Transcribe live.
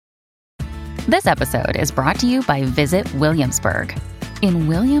This episode is brought to you by Visit Williamsburg. In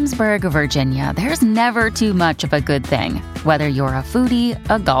Williamsburg, Virginia, there's never too much of a good thing. Whether you're a foodie,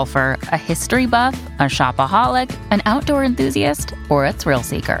 a golfer, a history buff, a shopaholic, an outdoor enthusiast, or a thrill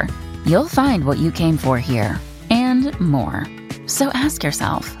seeker, you'll find what you came for here and more. So ask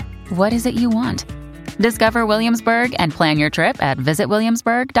yourself, what is it you want? Discover Williamsburg and plan your trip at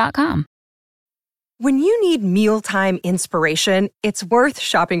visitwilliamsburg.com. When you need mealtime inspiration, it's worth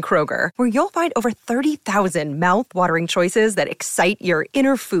shopping Kroger, where you'll find over 30,000 mouth-watering choices that excite your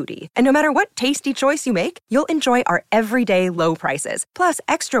inner foodie. And no matter what tasty choice you make, you'll enjoy our everyday low prices, plus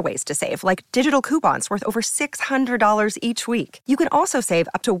extra ways to save, like digital coupons worth over $600 each week. You can also save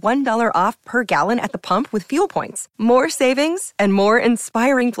up to $1 off per gallon at the pump with fuel points. More savings and more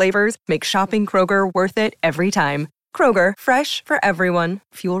inspiring flavors make shopping Kroger worth it every time. Kroger, fresh for everyone.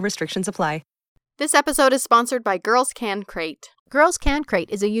 Fuel restrictions apply. This episode is sponsored by Girls Can Crate. Girls Can Crate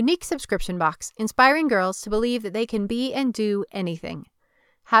is a unique subscription box inspiring girls to believe that they can be and do anything.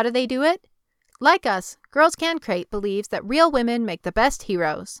 How do they do it? Like us, Girls Can Crate believes that real women make the best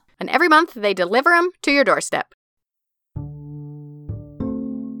heroes. And every month they deliver them to your doorstep.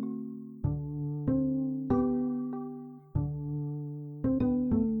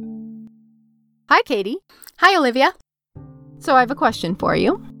 Hi, Katie. Hi, Olivia. So I have a question for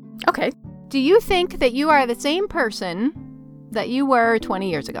you. Okay. Do you think that you are the same person that you were 20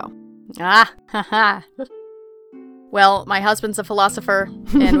 years ago? Haha. Well, my husband's a philosopher,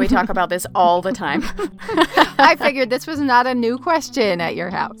 and we talk about this all the time. I figured this was not a new question at your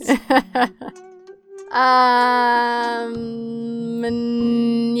house.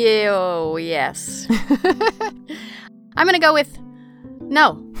 Yes. I'm gonna go with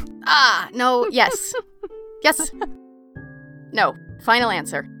no. No, yes. Yes. No. Final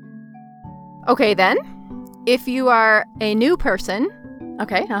answer. Okay, then. If you are a new person,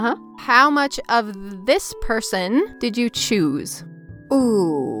 okay, how much of this person did you choose?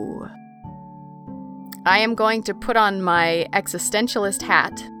 Ooh. I am going to put on my existentialist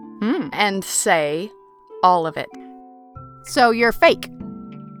hat and say all of it. So you're fake?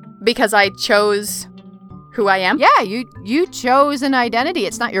 Because I chose who I am? Yeah, you chose an identity.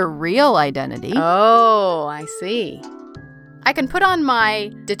 It's not your real identity. Oh, I see. I can put on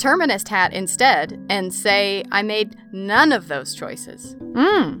my determinist hat instead and say I made none of those choices.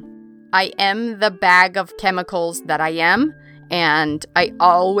 I am the bag of chemicals that I am, and I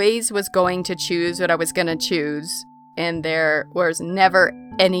always was going to choose what I was going to choose, and there was never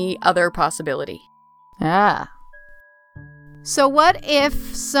any other possibility. Ah. So what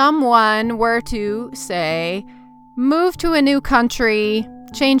if someone were to, say, move to a new country,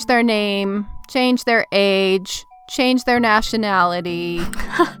 change their name, change their age, change their nationality,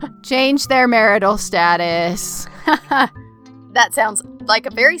 change their marital status? That sounds like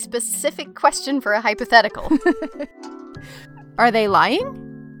a very specific question for a hypothetical. Are they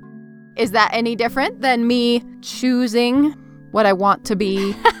lying? Is that any different than me choosing what I want to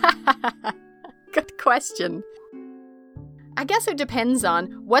be? Good question. I guess it depends on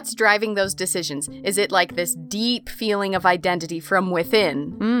what's driving those decisions. Is it like this deep feeling of identity from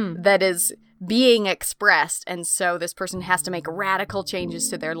within that is being expressed, and so this person has to make radical changes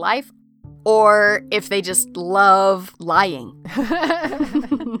to their life, or if they just love lying?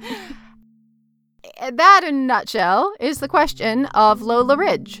 That, in a nutshell, is the question of Lola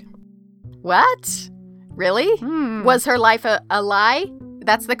Ridge. What? Really? Was her life a lie?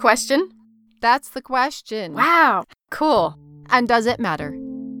 That's the question? That's the question. Wow. Cool. And does it matter?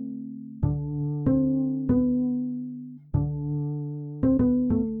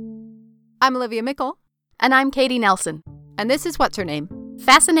 I'm Olivia Mickle. And I'm Katie Nelson. And this is What's Her Name?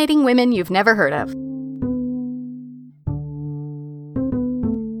 Fascinating women you've never heard of.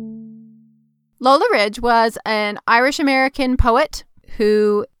 Lola Ridge was an Irish-American poet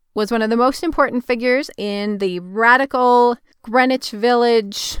who was one of the most important figures in the radical Greenwich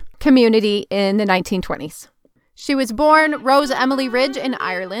Village community in the 1920s. She was born Rosa Emily Ridge in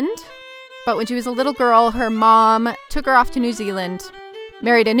Ireland, but when she was a little girl, her mom took her off to New Zealand,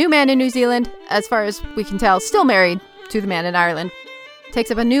 married a new man in New Zealand, as far as we can tell, still married to the man in Ireland,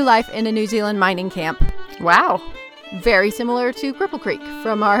 takes up a new life in a New Zealand mining camp. Wow. Very similar to Cripple Creek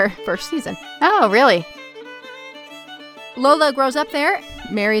from our first season. Oh, really? Lola grows up there,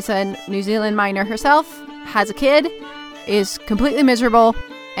 marries a New Zealand miner herself, has a kid, is completely miserable,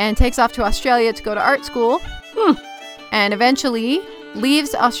 and takes off to Australia to go to art school, and eventually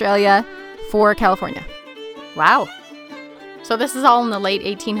leaves Australia for California. Wow. So this is all in the late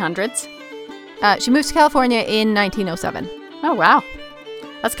 1800s? She moves to California in 1907. Oh, wow.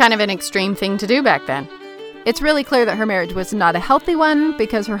 That's kind of an extreme thing to do back then. It's really clear that her marriage was not a healthy one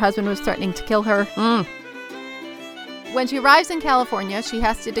because her husband was threatening to kill her. When she arrives in California, she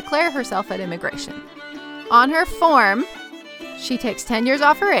has to declare herself at immigration. On her form, she takes 10 years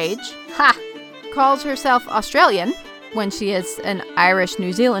off her age, calls herself Australian when she is an Irish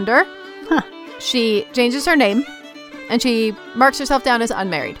New Zealander. She changes her name, and she marks herself down as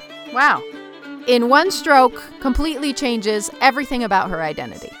unmarried. Wow. In one stroke, completely changes everything about her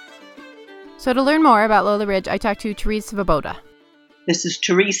identity. So to learn more about Lola Ridge, I talked to Therese Svoboda. This is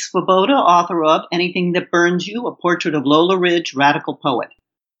Therese Svoboda, author of Anything That Burns You, A Portrait of Lola Ridge, Radical Poet.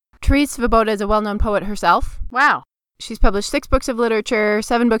 Therese Svoboda is a well-known poet herself. Wow. She's published 6 books of literature,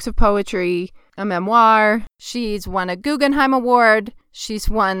 7 books of poetry, a memoir. She's won a Guggenheim Award. She's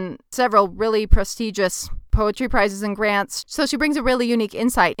won several really prestigious poetry prizes and grants. So she brings a really unique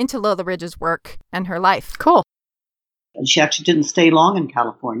insight into Lola Ridge's work and her life. Cool. She actually didn't stay long in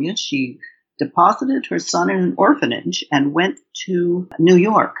California. She deposited her son in an orphanage and went to New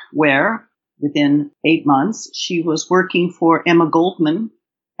York, where within 8 months she was working for Emma Goldman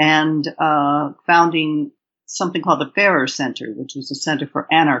and founding something called the Farrer Center, which was a center for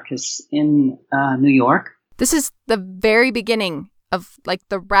anarchists in New York. This is the very beginning of like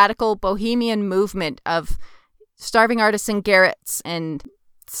the radical bohemian movement of starving artists in garrets and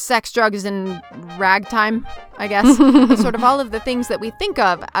sex, drugs, and ragtime, I guess. Sort of all of the things that we think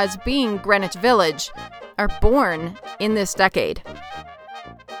of as being Greenwich Village are born in this decade.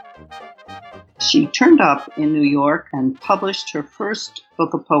 She turned up in New York and published her first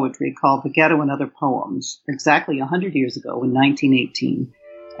book of poetry called The Ghetto and Other Poems, exactly 100 years ago in 1918.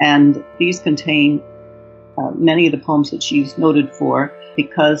 And these contain many of the poems that she's noted for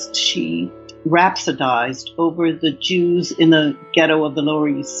because she rhapsodized over the Jews in the ghetto of the Lower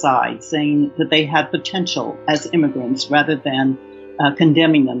East Side, saying that they had potential as immigrants rather than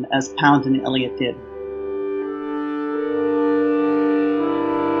condemning them as Pound and Eliot did.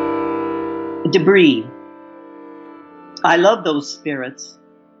 Debris. I love those spirits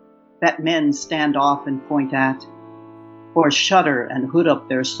that men stand off and point at, or shudder and hood up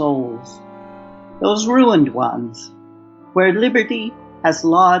their souls. Those ruined ones, where liberty has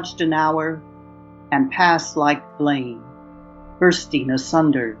lodged an hour and passed like flame, bursting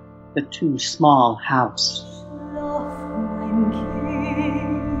asunder the too small house.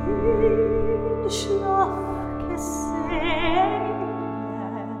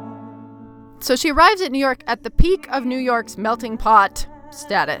 So she arrives at New York at the peak of New York's melting pot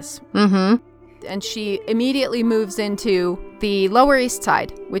status. Mm-hmm. And she immediately moves into the Lower East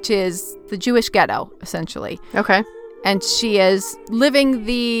Side, which is the Jewish ghetto, essentially. Okay. And she is living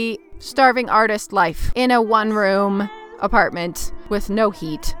the starving artist life in a one-room apartment with no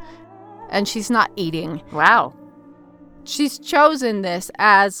heat. And she's not eating. Wow. She's chosen this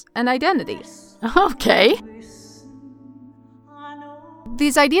as an identity. Okay.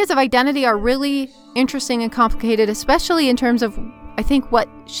 These ideas of identity are really interesting and complicated, especially in terms of, I think, what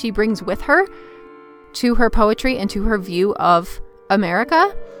she brings with her to her poetry and to her view of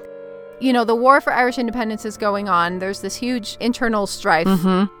America. You know, the war for Irish independence is going on. There's this huge internal strife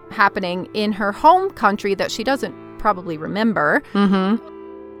happening in her home country that she doesn't probably remember.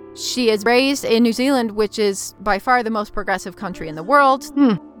 Mm-hmm. She is raised in New Zealand, which is by far the most progressive country in the world.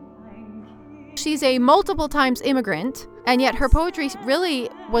 She's a multiple times immigrant, and yet her poetry really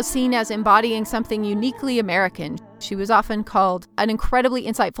was seen as embodying something uniquely American. She was often called an incredibly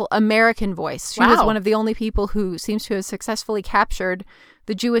insightful American voice. She was one of the only people who seems to have successfully captured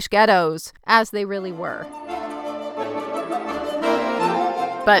the Jewish ghettos as they really were.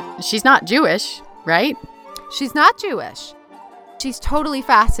 But she's not Jewish, right? She's not Jewish. She's totally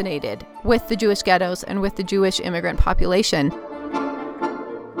fascinated with the Jewish ghettos and with the Jewish immigrant population.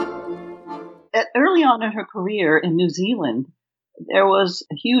 Early on in her career in New Zealand, there was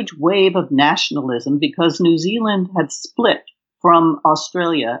a huge wave of nationalism because New Zealand had split from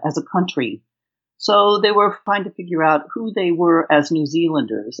Australia as a country. So they were trying to figure out who they were as New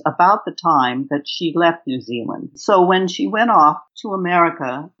Zealanders about the time that she left New Zealand. So when she went off to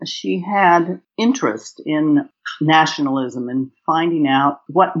America, she had interest in nationalism and finding out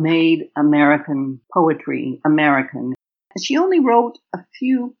what made American poetry American. She only wrote a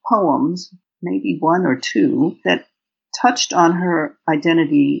few poems, maybe one or two, that touched on her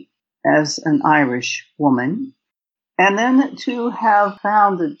identity as an Irish woman. And then to have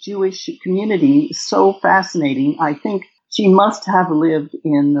found the Jewish community so fascinating, I think she must have lived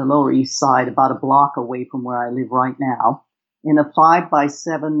in the Lower East Side, about a block away from where I live right now, in a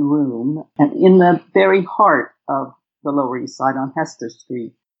 5x7 room, and in the very heart of the Lower East Side on Hester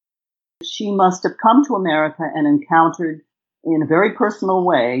Street. She must have come to America and encountered in a very personal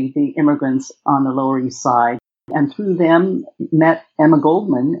way the immigrants on the Lower East Side, and through them met Emma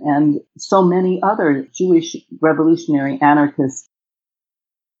Goldman and so many other Jewish revolutionary anarchists.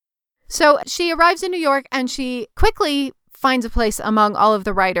 So she arrives in New York and she quickly finds a place among all of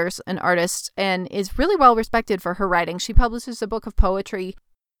the writers and artists and is really well respected for her writing. She publishes a book of poetry.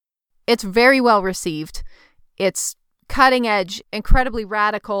 It's very well received. It's cutting edge, incredibly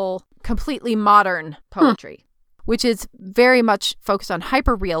radical, completely modern poetry, which is very much focused on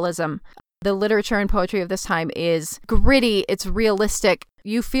hyperrealism. The literature and poetry of this time is gritty, it's realistic.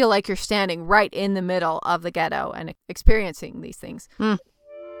 You feel like you're standing right in the middle of the ghetto and experiencing these things.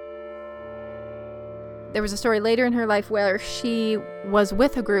 There was a story later in her life where she was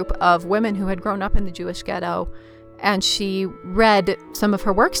with a group of women who had grown up in the Jewish ghetto, and she read some of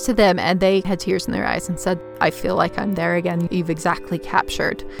her works to them, and they had tears in their eyes and said, "I feel like I'm there again. You've exactly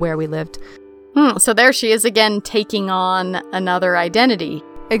captured where we lived." So there she is again, taking on another identity.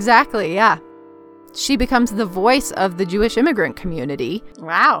 Exactly, yeah. She becomes the voice of the Jewish immigrant community.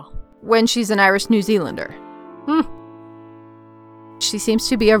 Wow. When she's an Irish New Zealander. She seems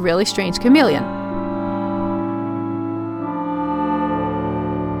to be a really strange chameleon.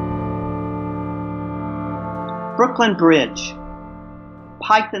 Brooklyn Bridge,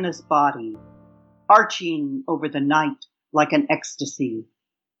 pythonous body, arching over the night like an ecstasy.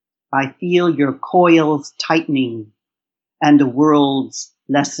 I feel your coils tightening and the world's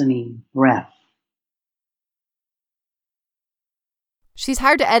lessening breath. She's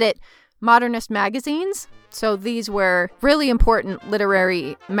hired to edit modernist magazines. So these were really important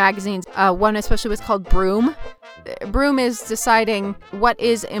literary magazines. One especially was called Broom. Broom is deciding what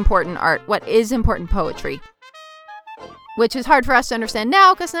is important art, what is important poetry, which is hard for us to understand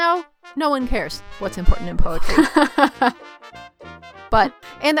now because now no one cares what's important in poetry. But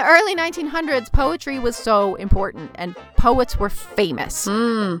in the early 1900s, poetry was so important and poets were famous.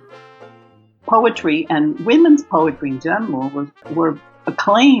 Poetry and women's poetry in general were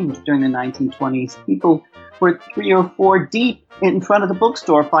acclaimed during the 1920s. People were 3 or 4 deep in front of the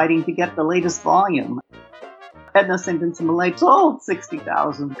bookstore fighting to get the latest volume. Edna Singleton Millay sold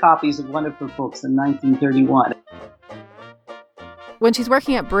 60,000 copies of one of her books in 1931. When she's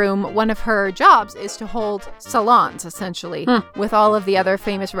working at Broom, one of her jobs is to hold salons, essentially, with all of the other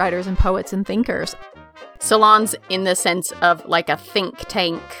famous writers and poets and thinkers. Salons in the sense of like a think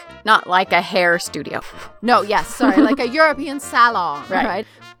tank, not like a hair studio. No, yes, sorry, like a European salon, right?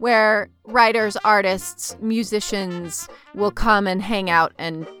 Where writers, artists, musicians will come and hang out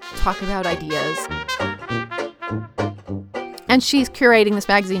and talk about ideas. And she's curating this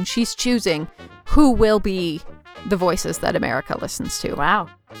magazine. She's choosing who will be the voices that America listens to. Wow.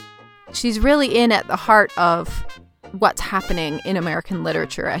 She's really in at the heart of what's happening in American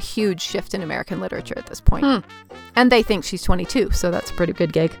literature, a huge shift in American literature at this point. And they think she's 22, so that's a pretty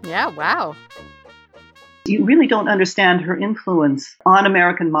good gig. Yeah, wow. You really don't understand her influence on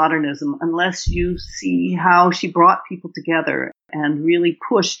American modernism unless you see how she brought people together and really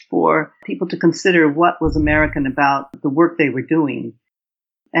pushed for people to consider what was American about the work they were doing.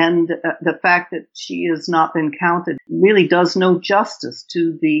 And the fact that she has not been counted really does no justice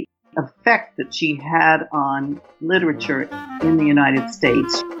to the effect that she had on literature in the United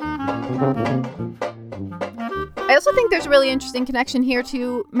States. I also think there's a really interesting connection here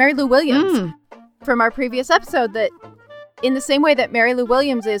to Mary Lou Williams from our previous episode, that in the same way that Mary Lou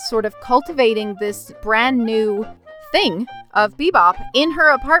Williams is sort of cultivating this brand new thing of bebop in her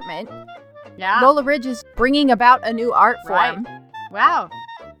apartment, Lola Ridge is bringing about a new art form. Right. Wow.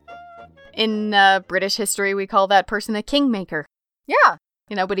 In British history, we call that person a kingmaker. Yeah.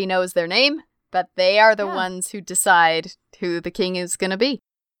 Nobody knows their name, but they are the ones who decide who the king is going to be.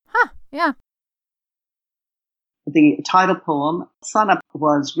 Yeah. The title poem, Sun Up,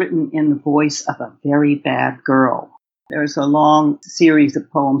 was written in the voice of a very bad girl. There's a long series of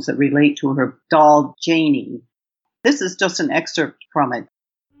poems that relate to her doll, Janie. This is just an excerpt from it.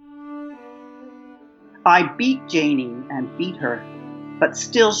 I beat Janie and beat her, but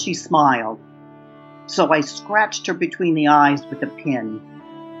still she smiled. So I scratched her between the eyes with a pin.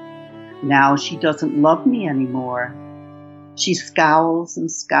 Now she doesn't love me anymore. She scowls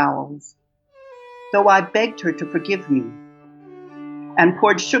and scowls. Though I begged her to forgive me and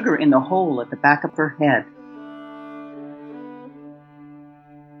poured sugar in the hole at the back of her head.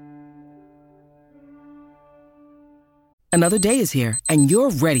 Another day is here, and you're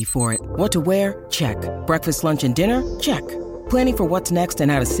ready for it. What to wear? Check. Breakfast, lunch, and dinner? Check. Planning for what's next and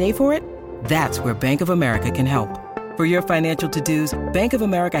how to save for it? That's where Bank of America can help. For your financial to-dos, Bank of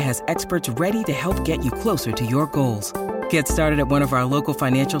America has experts ready to help get you closer to your goals. Get started at one of our local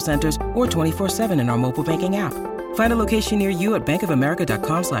financial centers or 24/7 in our mobile banking app. Find a location near you at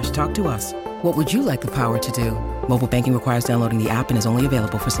bankofamerica.com/talktous. What would you like the power to do? Mobile banking requires downloading the app and is only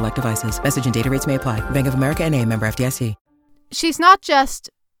available for select devices. Message and data rates may apply. Bank of America N.A., member FDIC. She's not just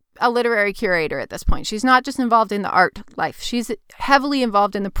a literary curator at this point. She's not just involved in the art life. She's heavily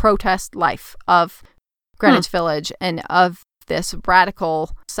involved in the protest life of Greenwich Village and of this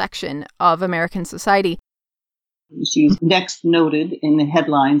radical section of American society. She's next noted in the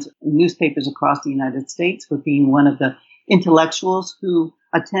headlines in newspapers across the United States for being one of the intellectuals who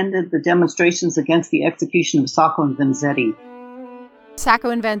attended the demonstrations against the execution of Sacco and Vanzetti. Sacco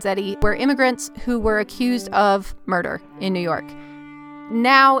and Vanzetti were immigrants who were accused of murder in New York.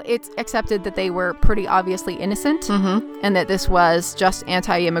 Now it's accepted that they were pretty obviously innocent and that this was just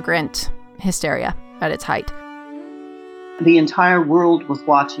anti-immigrant hysteria at its height. The entire world was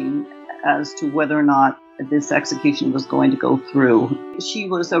watching as to whether or not this execution was going to go through. She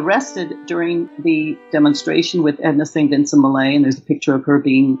was arrested during the demonstration with Edna St. Vincent Millay, and there's a picture of her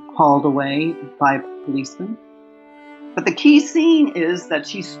being hauled away by a policeman. But the key scene is that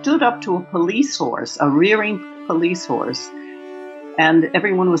she stood up to a police horse, a rearing police horse, and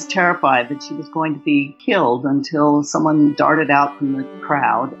everyone was terrified that she was going to be killed until someone darted out from the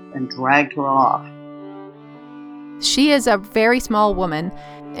crowd and dragged her off. She is a very small woman.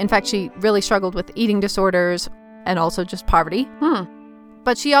 In fact, she really struggled with eating disorders and also just poverty.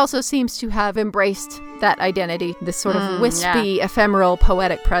 But she also seems to have embraced that identity, this sort of wispy, ephemeral,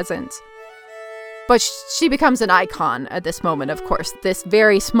 poetic presence. But she becomes an icon at this moment, of course. This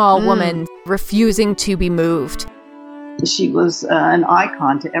very small woman refusing to be moved. She was an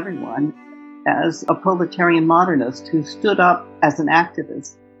icon to everyone as a proletarian modernist who stood up as an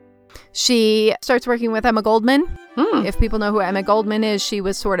activist. She starts working with Emma Goldman. If people know who Emma Goldman is, she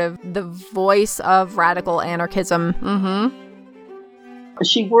was sort of the voice of radical anarchism.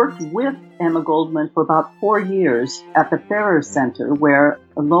 She worked with Emma Goldman for about 4 years at the Ferrer Center, where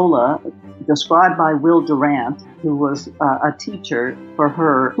Lola, described by Will Durant, who was a teacher for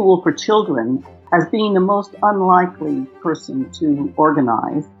her school for children, as being the most unlikely person to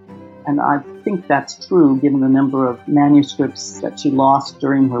organize. And I think that's true, given the number of manuscripts that she lost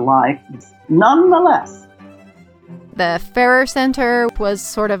during her life. Nonetheless, the Ferrer Center was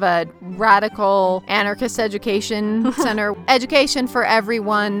sort of a radical anarchist education center. Education for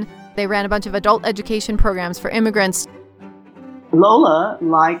everyone. They ran a bunch of adult education programs for immigrants. Lola,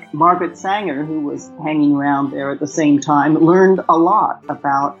 like Margaret Sanger, who was hanging around there at the same time, learned a lot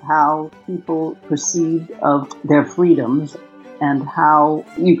about how people perceived of their freedoms and how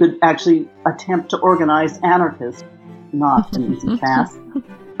you could actually attempt to organize anarchists. Not an easy task.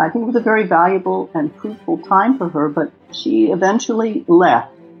 I think it was a very valuable and fruitful time for her, but she eventually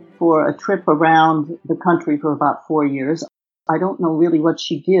left for a trip around the country for about 4 years. I don't know really what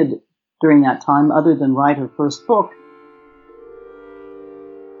she did during that time other than write her first book.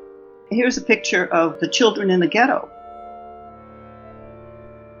 Here's a picture of the children in the ghetto.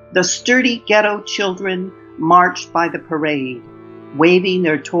 The sturdy ghetto children marched by the parade, waving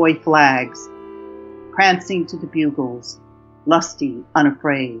their toy flags, prancing to the bugles, lusty,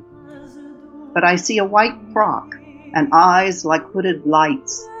 unafraid. But I see a white frock and eyes like hooded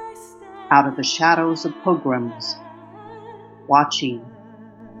lights out of the shadows of pogroms, watching,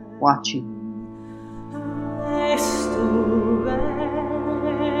 watching.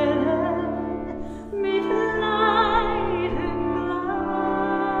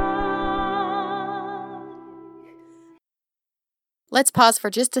 Let's pause for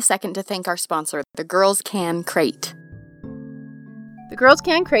just a second to thank our sponsor, the Girls Can Crate. The Girls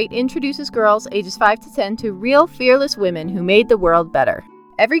Can Crate introduces girls ages 5 to 10 to real, fearless women who made the world better.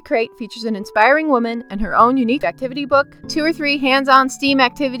 Every crate features an inspiring woman and her own unique activity book, 2 or 3 hands-on STEAM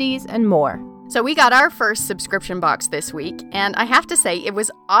activities, and more. So we got our first subscription box this week, and I have to say, it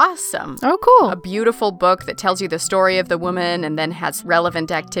was awesome. Oh, cool. A beautiful book that tells you the story of the woman and then has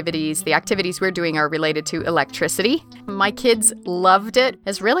relevant activities. The activities we're doing are related to electricity. My kids loved it.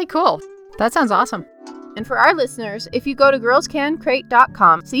 It's really cool. That sounds awesome. And for our listeners, if you go to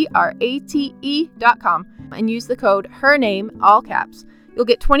girlscancrate.com, CRATE.com, and use the code HERNAME, all caps, you'll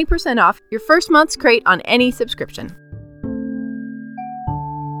get 20% off your first month's crate on any subscription.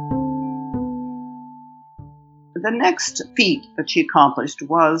 The next feat that she accomplished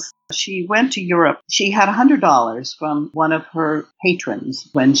was she went to Europe. She had $100 from one of her patrons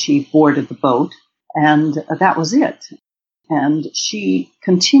when she boarded the boat, and that was it. And she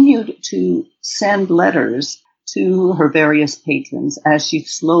continued to send letters to her various patrons as she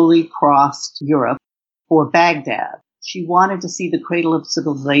slowly crossed Europe for Baghdad. She wanted to see the cradle of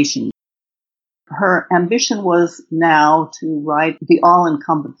civilization. Her ambition was now to write the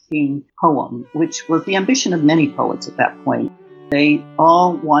all-encompassing poem, which was the ambition of many poets at that point. They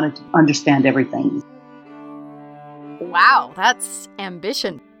all wanted to understand everything. Wow, that's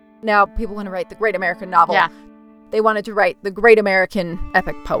ambition. Now, people want to write the great American novel. Yeah. They wanted to write the great American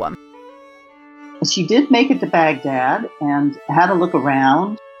epic poem. She did make it to Baghdad and had a look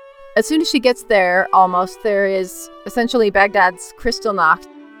around. As soon as she gets there, there is essentially Baghdad's Kristallnacht.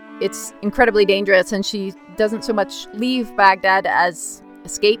 It's incredibly dangerous, and she doesn't so much leave Baghdad as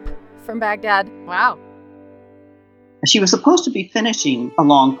escape from Baghdad. Wow. She was supposed to be finishing a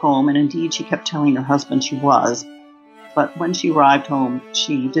long poem, and indeed she kept telling her husband she was. But when she arrived home,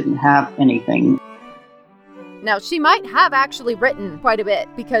 she didn't have anything. Now, she might have actually written quite a bit,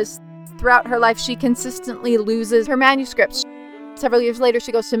 because throughout her life, she consistently loses her manuscripts. Several years later,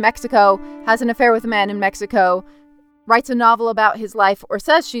 she goes to Mexico, has an affair with a man in Mexico, writes a novel about his life, or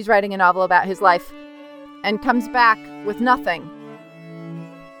says she's writing a novel about his life, and comes back with nothing.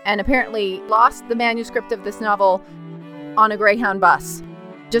 And apparently lost the manuscript of this novel on a Greyhound bus.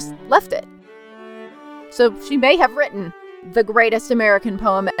 Just left it. So she may have written the greatest American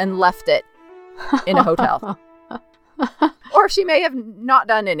poem and left it in a hotel. Or she may have not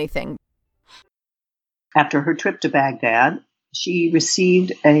done anything. After her trip to Baghdad, she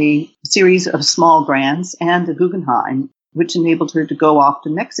received a series of small grants and a Guggenheim, which enabled her to go off to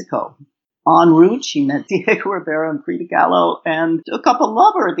Mexico. En route, she met Diego Rivera and Frida Kahlo and took up a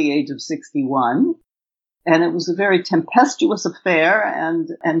lover at the age of 61. And it was a very tempestuous affair,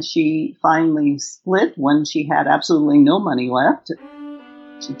 and she finally split when she had absolutely no money left.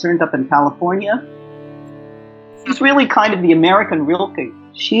 She turned up in California. She's really kind of the American Rilke.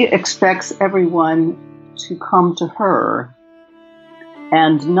 She expects everyone to come to her,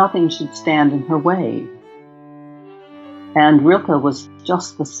 and nothing should stand in her way. And Rilke was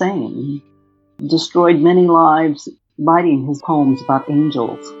just the same. Destroyed many lives writing his poems about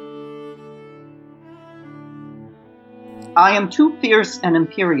angels. I am too fierce and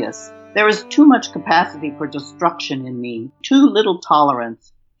imperious. There is too much capacity for destruction in me, too little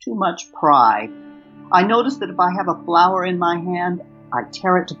tolerance, too much pride. I notice that if I have a flower in my hand, I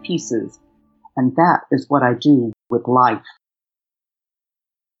tear it to pieces. And that is what I do with life.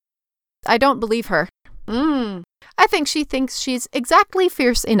 I don't believe her. I think she thinks she's exactly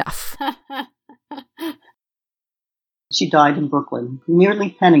fierce enough. She died in Brooklyn,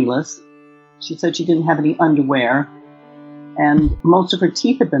 nearly penniless. She said she didn't have any underwear, and most of her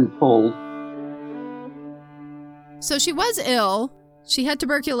teeth had been pulled. So she was ill. She had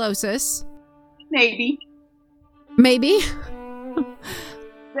tuberculosis. Maybe. Maybe.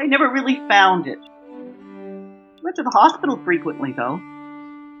 They never really found it. She went to the hospital frequently, though.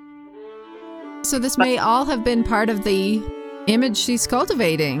 So this may all have been part of the image she's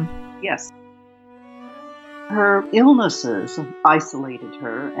cultivating. Yes. Her illnesses isolated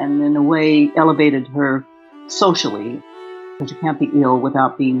her and in a way elevated her socially. Because you can't be ill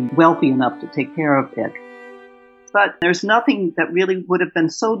without being wealthy enough to take care of it. But there's nothing that really would have been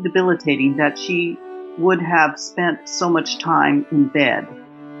so debilitating that she would have spent so much time in bed.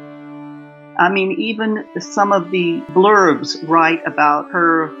 I mean, even some of the blurbs write about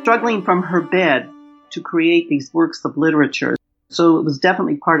her struggling from her bed to create these works of literature. So it was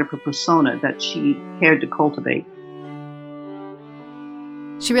definitely part of her persona that she cared to cultivate.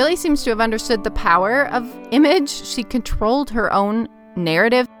 She really seems to have understood the power of image. She controlled her own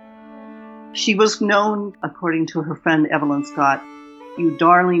narrative. She was known, according to her friend Evelyn Scott, you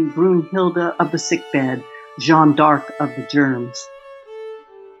darling Brunhilde of the sickbed, Jeanne d'Arc of the germs.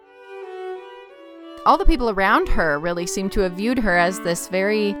 All the people around her really seem to have viewed her as this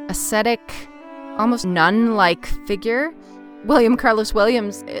very ascetic, almost nun-like figure. William Carlos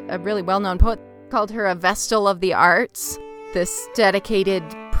Williams, a really well-known poet, called her a vestal of the arts, this dedicated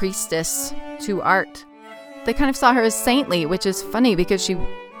priestess to art. They kind of saw her as saintly, which is funny because she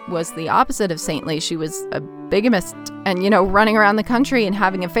was the opposite of saintly. She was a bigamist and, running around the country and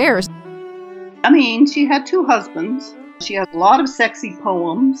having affairs. I mean, she had 2 husbands. She had a lot of sexy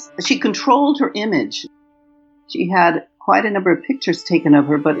poems. She controlled her image. She had quite a number of pictures taken of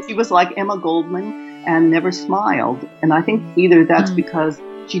her, but she was like Emma Goldman and never smiled. And I think either that's because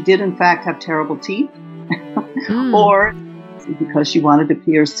she did in fact have terrible teeth or because she wanted to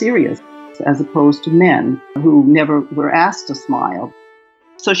appear serious as opposed to men who never were asked to smile.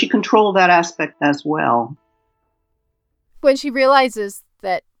 So she controlled that aspect as well. When she realizes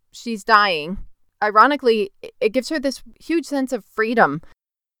that she's dying, ironically, it gives her this huge sense of freedom.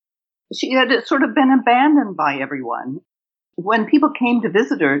 She had sort of been abandoned by everyone. When people came to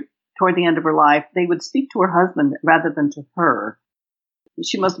visit her toward the end of her life, they would speak to her husband rather than to her.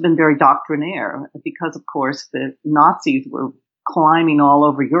 She must have been very doctrinaire because, of course, the Nazis were climbing all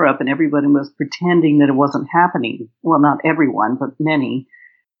over Europe and everybody was pretending that it wasn't happening. Well, not everyone, but many.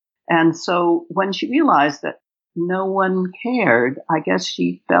 And so when she realized that no one cared, I guess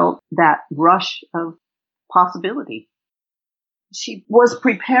she felt that rush of possibility. She was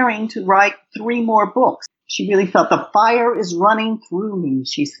preparing to write 3 more books. She really felt the fire is running through me,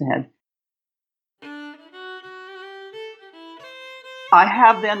 she said. I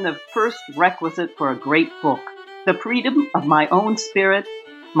have then the first requisite for a great book, the freedom of my own spirit,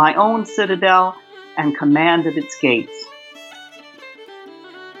 my own citadel, and command of its gates.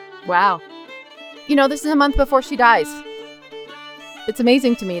 Wow. You know, this is a month before she dies. It's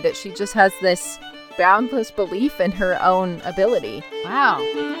amazing to me that she just has this boundless belief in her own ability. Wow.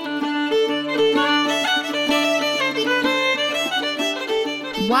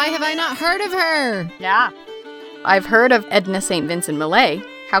 Why have I not heard of her? Yeah. I've heard of Edna St. Vincent Millay.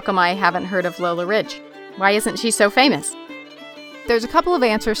 How come I haven't heard of Lola Ridge? Why isn't she so famous? There's a couple of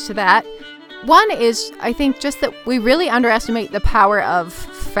answers to that. One is, I think, just that we really underestimate the power of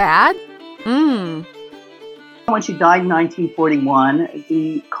fad. When she died in 1941,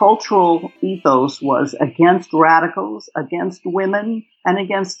 the cultural ethos was against radicals, against women, and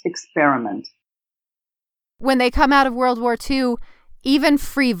against experiment. When they come out of World War II, even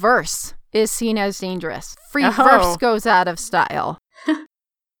free verse is seen as dangerous. Free verse goes out of style.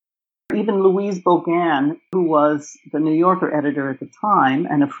 Even Louise Bogan, who was the New Yorker editor at the time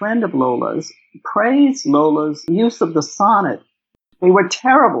and a friend of Lola's, praised Lola's use of the sonnet. They were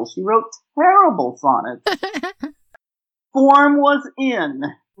terrible. She wrote terrible sonnets. Form was in.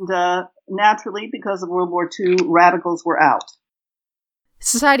 And naturally, because of World War II, radicals were out.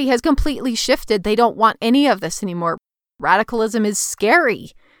 Society has completely shifted. They don't want any of this anymore. Radicalism is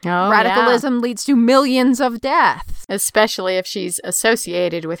scary. Radicalism leads to millions of deaths. Especially if she's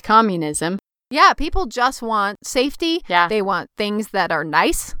associated with communism. Yeah, people just want safety. Yeah. They want things that are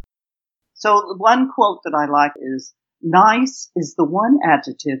nice. So one quote that I like is, "Nice is the one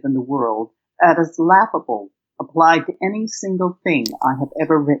adjective in the world that is laughable applied to any single thing I have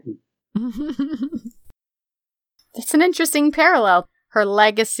ever written." That's an interesting parallel. Her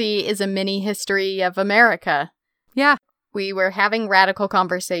legacy is a mini history of America. Yeah. We were having radical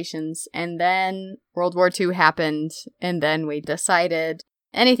conversations, and then World War II happened, and then we decided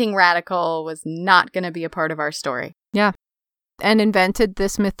anything radical was not going to be a part of our story. Yeah. And invented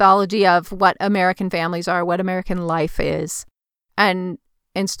this mythology of what American families are, what American life is, and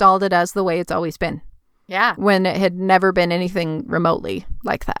installed it as the way it's always been. Yeah. When it had never been anything remotely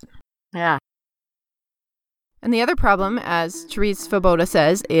like that. Yeah. And the other problem, as Therese Svoboda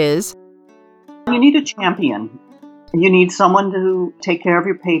says, is you need a champion. You need someone to take care of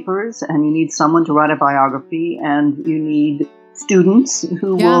your papers, and you need someone to write a biography, and you need students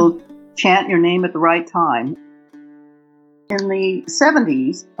who will chant your name at the right time. In the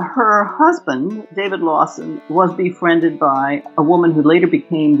 70s, her husband, David Lawson, was befriended by a woman who later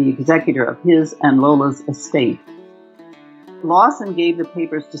became the executor of his and Lola's estate. Lawson gave the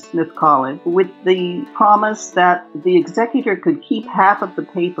papers to Smith College with the promise that the executor could keep half of the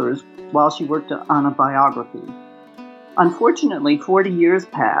papers while she worked on a biography. Unfortunately, 40 years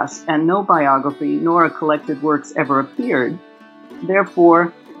passed, and no biography nor a collected works ever appeared.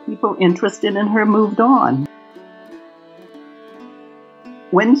 Therefore, people interested in her moved on.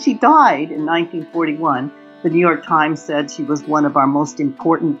 When she died in 1941, the New York Times said she was one of our most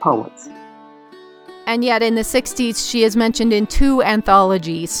important poets. And yet in the 60s, she is mentioned in 2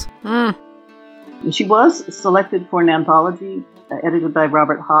 anthologies. She was selected for an anthology edited by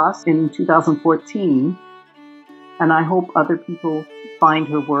Robert Haas in 2014. And I hope other people find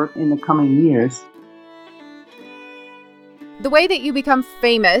her work in the coming years. The way that you become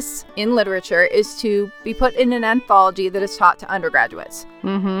famous in literature is to be put in an anthology that is taught to undergraduates.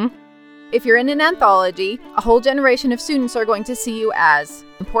 Mm-hmm. If you're in an anthology, a whole generation of students are going to see you as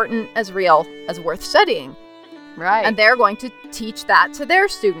important, as real, as worth studying. Right. And they're going to teach that to their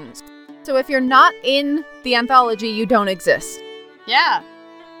students. So if you're not in the anthology, you don't exist. Yeah.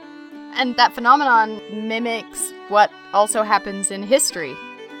 And that phenomenon mimics what also happens in history.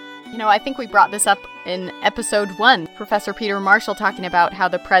 You know, I think we brought this up in episode 1, Professor Peter Marshall talking about how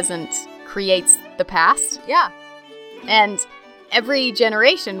the present creates the past. Yeah. And every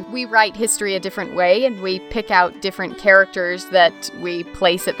generation, we write history a different way, and we pick out different characters that we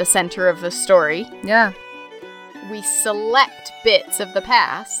place at the center of the story. Yeah. We select bits of the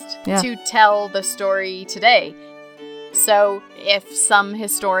past to tell the story today. So, if some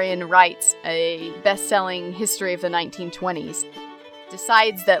historian writes a best-selling history of the 1920s,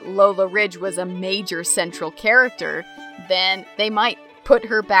 decides that Lola Ridge was a major central character, then they might put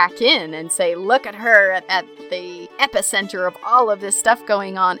her back in and say, look at her at the epicenter of all of this stuff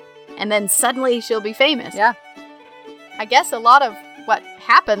going on, and then suddenly she'll be famous. Yeah. I guess a lot of what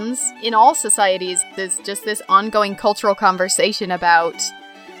happens in all societies is just this ongoing cultural conversation about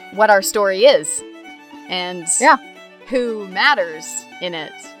what our story is and who matters in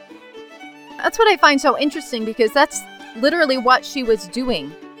it. That's what I find so interesting, because that's literally what she was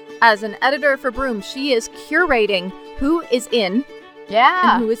doing. As an editor for Broom, she is curating who is in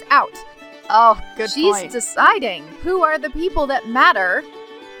and who is out. Oh, good She's point. deciding who are the people that matter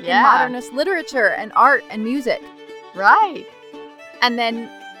in modernist literature and art and music. Right. And then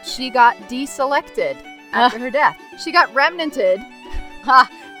she got deselected after her death. She got remnanted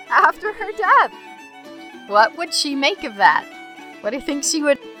after her death. What would she make of that? What do you think she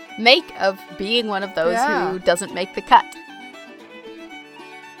would make of being one of those who doesn't make the cut?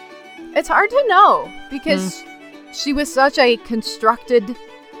 It's hard to know, because she was such a constructed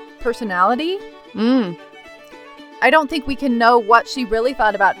personality. I don't think we can know what she really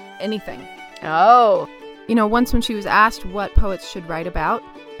thought about anything. Oh. You know, once when she was asked what poets should write about,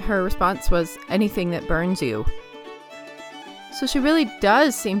 her response was anything that burns you. So she really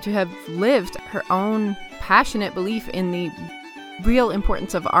does seem to have lived her own passionate belief in the real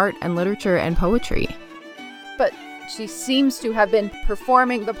importance of art and literature and poetry. But she seems to have been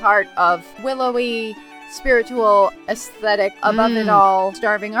performing the part of willowy, spiritual, aesthetic, above it all,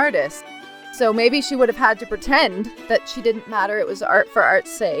 starving artist. So maybe she would have had to pretend that she didn't matter, it was art for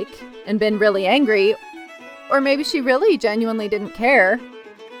art's sake, and been really angry. Or maybe she really genuinely didn't care.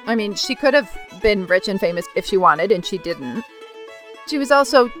 I mean, she could have been rich and famous if she wanted, and she didn't. She was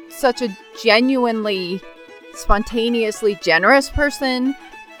also such a genuinely, spontaneously generous person,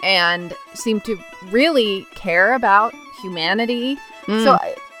 and seemed to really care about humanity. So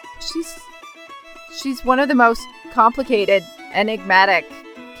she's one of the most complicated, enigmatic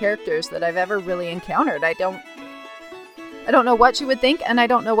characters that I've ever really encountered. I don't know what she would think, and I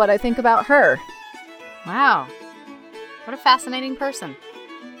don't know what I think about her. Wow. What a fascinating person.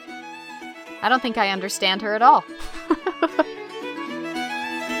 I don't think I understand her at all.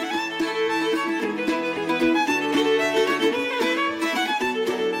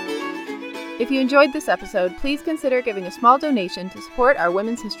 If you enjoyed this episode, please consider giving a small donation to support our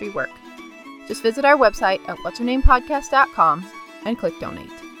women's history work. Just visit our website at whatshernamepodcast.com and click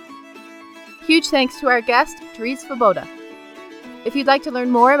donate. Huge thanks to our guest, Therese Svoboda. If you'd like to learn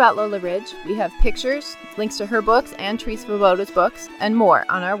more about Lola Ridge, we have pictures, links to her books and Therese Svoboda's books, and more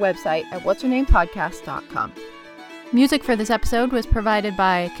on our website at whatshernamepodcast.com. Music for this episode was provided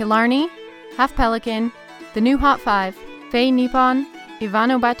by Killarney, Half Pelican, The New Hot Five, Faye Nippon,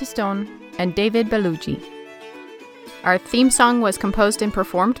 Ivano Battistone, and David Bellucci. Our theme song was composed and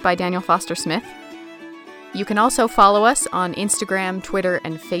performed by Daniel Foster Smith. You can also follow us on Instagram, Twitter,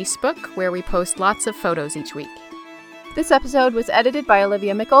 and Facebook, where we post lots of photos each week. This episode was edited by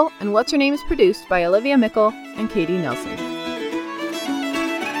Olivia Mickle, and What's Her Name is produced by Olivia Mickle and Katie Nelson.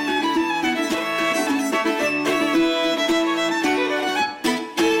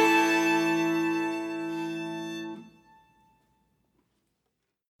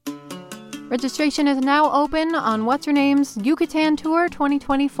 Registration is now open on What's Her Name's Yucatan Tour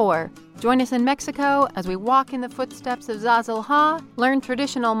 2024. Join us in Mexico as we walk in the footsteps of Zazil Ha, learn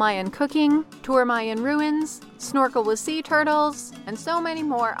traditional Mayan cooking, tour Mayan ruins, snorkel with sea turtles, and so many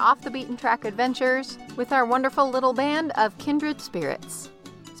more off-the-beaten-track adventures with our wonderful little band of kindred spirits.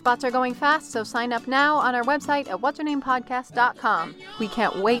 Spots are going fast, so sign up now on our website at whatshernamepodcast.com. We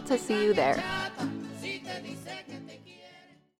can't wait to see you there.